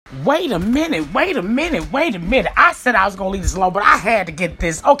Wait a minute. I said I was going to leave this alone, but I had to get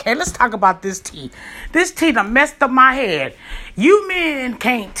this. Okay, let's talk about this tea. This tea done messed up my head. You men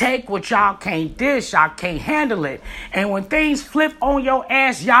can't take what y'all can't dish. Y'all can't handle it. And when things flip on your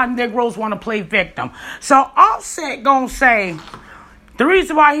ass, y'all Negroes want to play victim. So Offset going to say the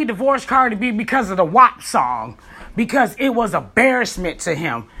reason why he divorced Cardi B because of the WAP song. Because it was embarrassment to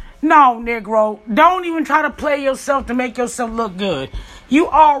him. No, Negro, don't even try to play yourself to make yourself look good. You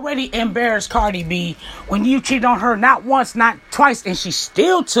already embarrassed Cardi B when you cheated on her not once, not twice, and she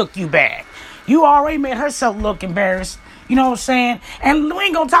still took you back. You already made herself look embarrassed. You know what I'm saying? And we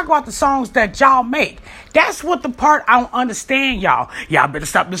ain't gonna talk about the songs that y'all make. That's what the part I don't understand, y'all. Y'all better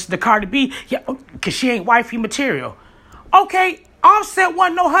stop listening to Cardi B, because she ain't wifey material. Okay, Offset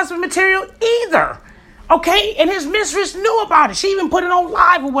wasn't no husband material either. Okay, and his mistress knew about it. She even put it on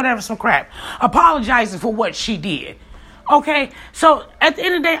live or whatever, some crap, apologizing for what she did. Okay, so at the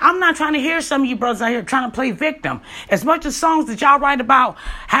end of the day, I'm not trying to hear some of you brothers out here trying to play victim. As much as songs that y'all write about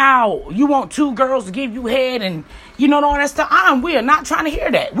how you want two girls to give you head and you know all that stuff, we are not trying to hear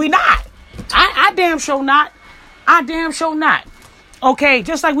that. We not. I damn sure not. I damn sure not. Okay,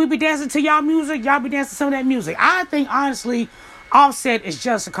 just like we be dancing to y'all music, y'all be dancing to some of that music. I think honestly, Offset is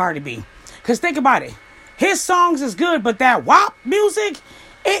just a Cardi B. Because think about it. His songs is good, but that WAP music,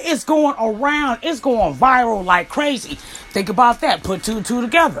 it is going around. It's going viral like crazy. Think about that. Put two and two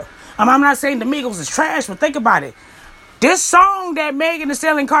together. I'm not saying the Migos is trash, but think about it. This song that Megan Thee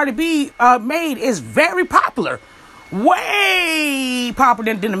Stallion and Cardi B made is very popular. Way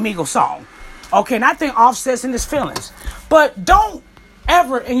popular than the Migos song. Okay, and I think Offset's in his feelings. But don't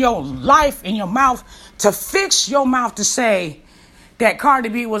ever in your life, in your mouth, to fix your mouth to say that Cardi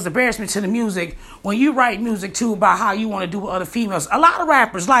B was embarrassment to the music when you write music too about how you want to do with other females. A lot of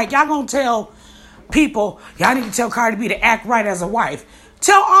rappers, like, y'all gonna tell people, y'all need to tell Cardi B to act right as a wife.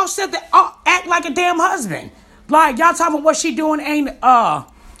 Tell Offset to act like a damn husband. Like, y'all talking about what she doing ain't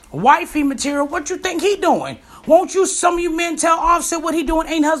wifey material. What you think he doing? Won't you, some of you men, tell Offset what he doing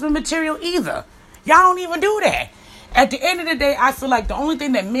ain't husband material either? Y'all don't even do that. At the end of the day, I feel like the only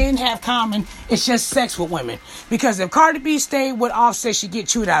thing that men have common is just sex with women. Because if Cardi B stayed with Offset, she get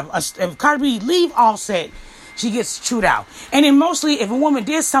chewed out. If Cardi B leave Offset, she gets chewed out. And then mostly, if a woman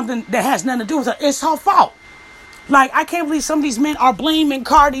did something that has nothing to do with her, it's her fault. Like, I can't believe some of these men are blaming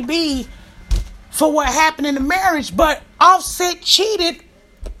Cardi B for what happened in the marriage, but Offset cheated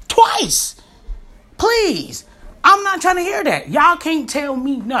twice. Please. I'm not trying to hear that. Y'all can't tell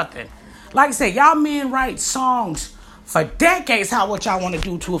me nothing. Like I said, y'all men write songs for decades what y'all want to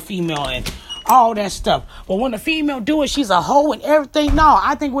do to a female and all that stuff. But when a female do it, she's a hoe and everything. No,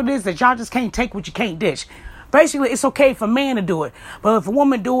 I think what it is that y'all just can't take what you can't dish. Basically, it's okay for a man to do it. But if a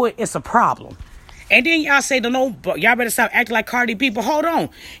woman do it, it's a problem. And then y'all say, y'all better stop acting like Cardi B. But hold on.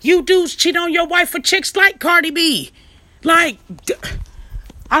 You dudes cheat on your wife for chicks like Cardi B. Like,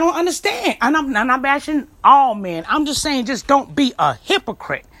 I don't understand. And I'm not bashing all men. I'm just saying, just don't be a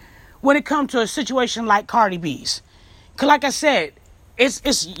hypocrite when it comes to a situation like Cardi B's. Because like I said,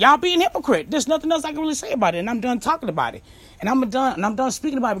 it's y'all being hypocrite. There's nothing else I can really say about it. And I'm done talking about it. And I'm done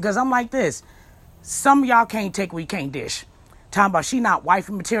speaking about it because I'm like this. Some of y'all can't take what you can't dish. Talking about she not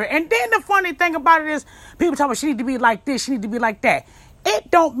wifey material. And then the funny thing about it is, people talking about she need to be like this, she need to be like that.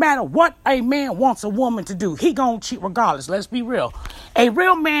 It don't matter what a man wants a woman to do. He gonna cheat regardless. Let's be real. A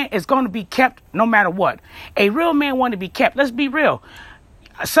real man is gonna be kept no matter what. A real man want to be kept. Let's be real.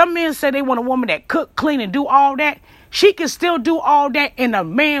 Some men say they want a woman that cook, clean, and do all that. She can still do all that, and a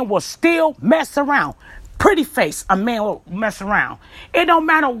man will still mess around. Pretty face, a man will mess around. It don't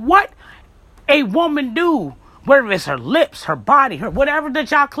matter what a woman do, whether it's her lips, her body, her whatever that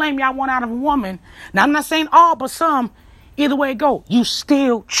y'all claim y'all want out of a woman. Now, I'm not saying all, but some. Either way it go, you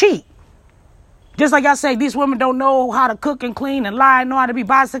still cheat. Just like I say, these women don't know how to cook and clean and lie, know how to be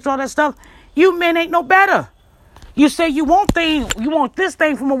bisexual, all that stuff. You men ain't no better. You say you want this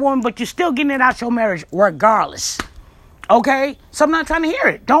thing from a woman, but you're still getting it out your marriage regardless. Okay? So I'm not trying to hear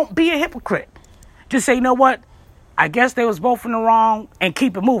it. Don't be a hypocrite. Just say, you know what? I guess they was both in the wrong and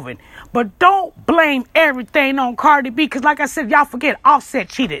keep it moving. But don't blame everything on Cardi B, because like I said, y'all forget, Offset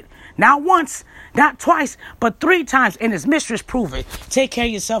cheated. Not once, not twice, but 3 times, and his mistress proved it. Take care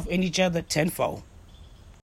of yourself and each other tenfold.